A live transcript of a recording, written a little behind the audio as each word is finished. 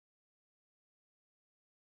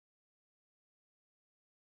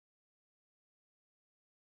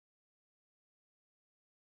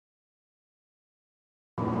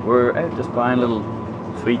we're out just buying little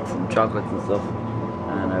sweets and chocolates and stuff,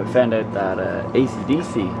 and we found out that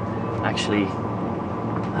AC/DC actually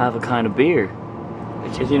have a kind of beer,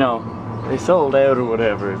 which is, you know, they sold out or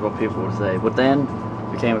whatever is what people would say, but then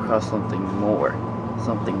we came across something more,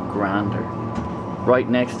 something grander. Right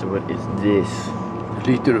next to it is this. A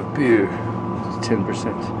litre of beer,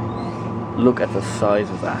 10%. Look at the size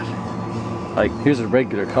of that. Like, here's a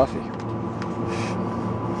regular coffee.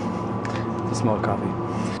 It's a small coffee.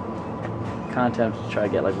 Kind of tempted to try to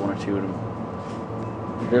get like 1 or 2 of them.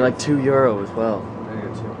 They're like €2 as well.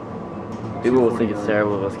 People will think it's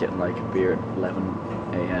terrible of us getting like a beer at 11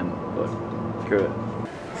 AM, but screw it.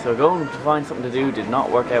 So going to find something to do did not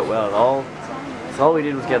work out well at all. So all we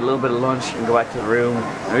did was get a little bit of lunch and go back to the room.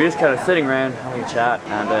 And we were just kind of sitting around having a chat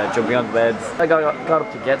and jumping on the beds. I got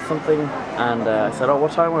up to get something and I said, oh,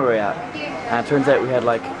 what time were we at? And it turns out we had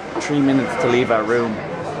like 3 minutes to leave our room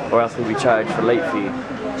or else we'd be charged for late fee.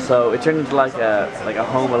 So it turned into like a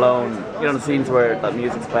Home Alone, you know, the scenes where that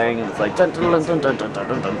music's playing and it's like dun dun dun dun dun dun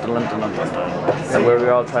dun dun dun dun dun dun dun, and where we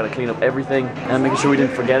were all trying to clean up everything and making sure we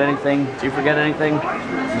didn't forget anything. Did you forget anything?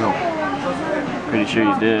 No. Pretty sure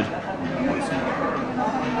you did.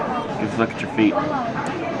 Just look at your feet.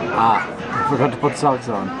 I forgot to put socks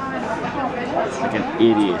on. Like an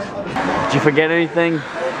idiot. Did you forget anything?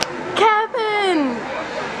 Kevin!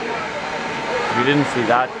 You didn't see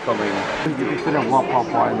that coming. You fit a wop pop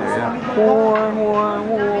in there, yeah.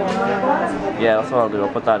 Yeah, that's what I'll do. I'll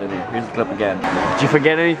put that in here. Here's the clip again. Did you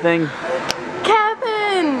forget anything?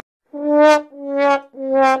 Kevin!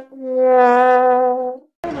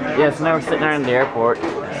 Yeah, so now we're sitting there in the airport.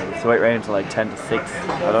 So wait right until like 10 to 6.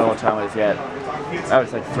 I don't know what time it is yet. Oh,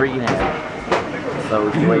 it's like 3 now. So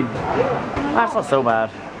we can wait. That's not so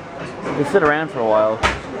bad. We can sit around for a while.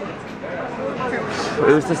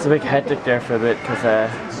 It was just a bit hectic there for a bit because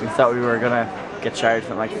we thought we were gonna get charged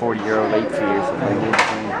at like €40 late fee or something.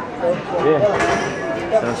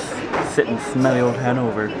 Yeah. Just sitting in smelly old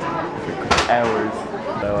Hanover for hours.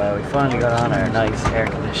 So we finally got on our nice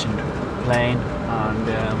air-conditioned plane and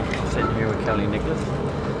sitting here with Kelly and Nicholas.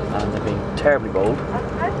 And they're being terribly bold.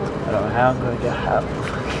 I don't know how I'm going to get out.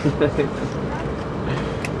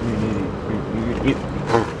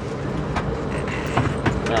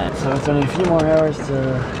 So it's only a few more hours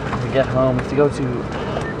to get home. We have to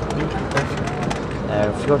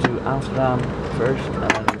go to Amsterdam first, and then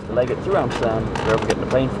we have to leg it through Amsterdam, where we're getting the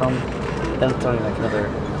plane from. Then it's only like another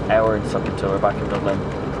hour and something until we're back in Dublin,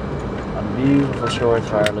 on the beautiful shores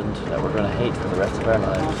of Ireland that we're going to hate for the rest of our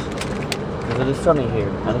lives. Because it is sunny here,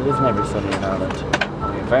 and it is never sunny in Ireland.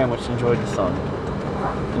 We very much enjoyed the sun.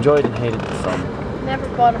 Enjoyed and hated the sun. Never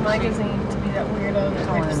bought a magazine to be that weirdo that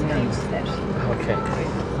rips the pages out. Okay.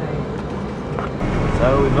 So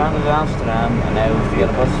we've landed in Amsterdam, and now we have to get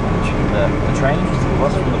a bus from the train, the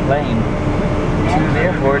bus from the plane to the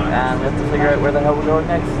airport, and we have to figure out where the hell we're going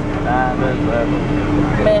next. And there's a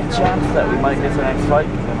fair chance that we might miss our next flight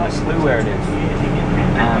because we have no clue where it is.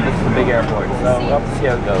 And this is a big airport, so we'll have to see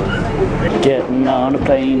how it goes. Getting on a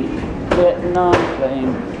plane, getting on a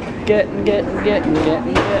plane, getting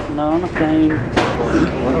on a plane.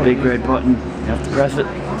 What a big red button, you have to press it.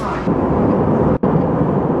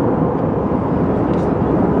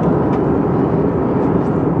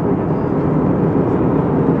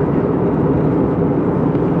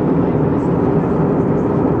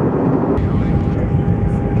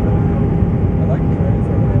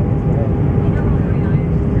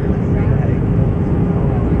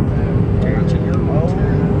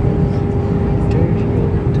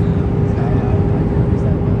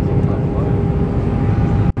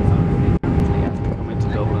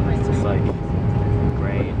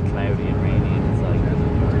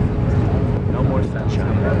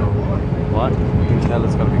 What? You can tell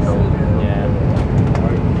it's gonna be cold. Yeah.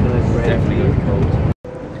 It's definitely gonna be cold.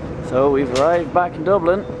 So we've arrived back in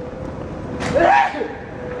Dublin.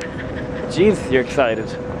 Jeez, you're excited.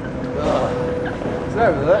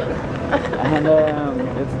 And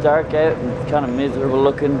it's dark out and it's kind of miserable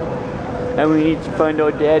looking. And we need to find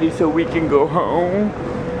our daddy so we can go home.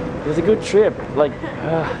 It was a good trip. Like,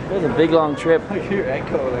 it was a big long trip. You're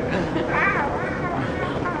echoing.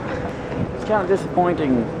 It's kind of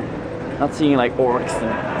disappointing not seeing like orcs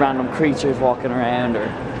and random creatures walking around, or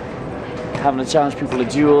having to challenge people to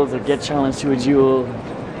duels or get challenged to a duel,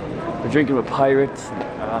 or drinking with pirates.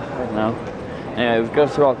 I don't know. Anyway, we've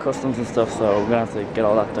got through all customs and stuff, so we're gonna have to get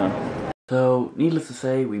all that done. So, needless to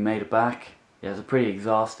say, we made it back. Yeah, it was a pretty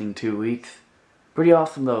exhausting 2 weeks. Pretty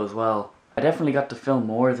awesome though as well. I definitely got to film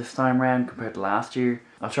more this time around compared to last year.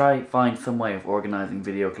 I'll try to find some way of organising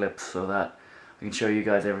video clips so that I can show you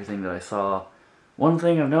guys everything that I saw One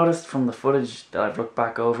thing I've noticed from the footage that I've looked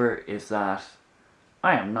back over is that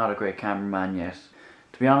I am not a great cameraman yet.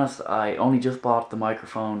 To be honest, I only just bought the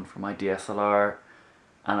microphone for my DSLR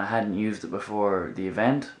and I hadn't used it before the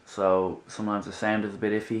event, so sometimes the sound is a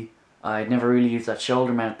bit iffy. I'd never really used that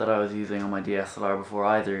shoulder mount that I was using on my DSLR before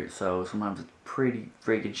either, so sometimes it's pretty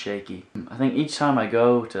friggin' shaky. I think each time I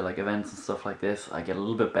go to like events and stuff like this, I get a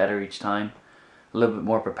little bit better each time, a little bit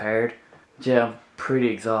more prepared. But yeah, I'm pretty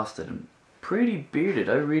exhausted and pretty bearded.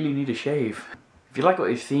 I really need a shave. If you like what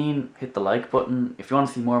you've seen, hit the like button. If you want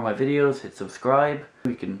to see more of my videos, hit subscribe.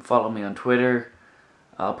 You can follow me on Twitter.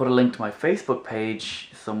 I'll put a link to my Facebook page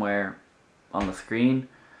somewhere on the screen.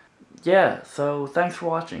 Yeah, so thanks for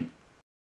watching.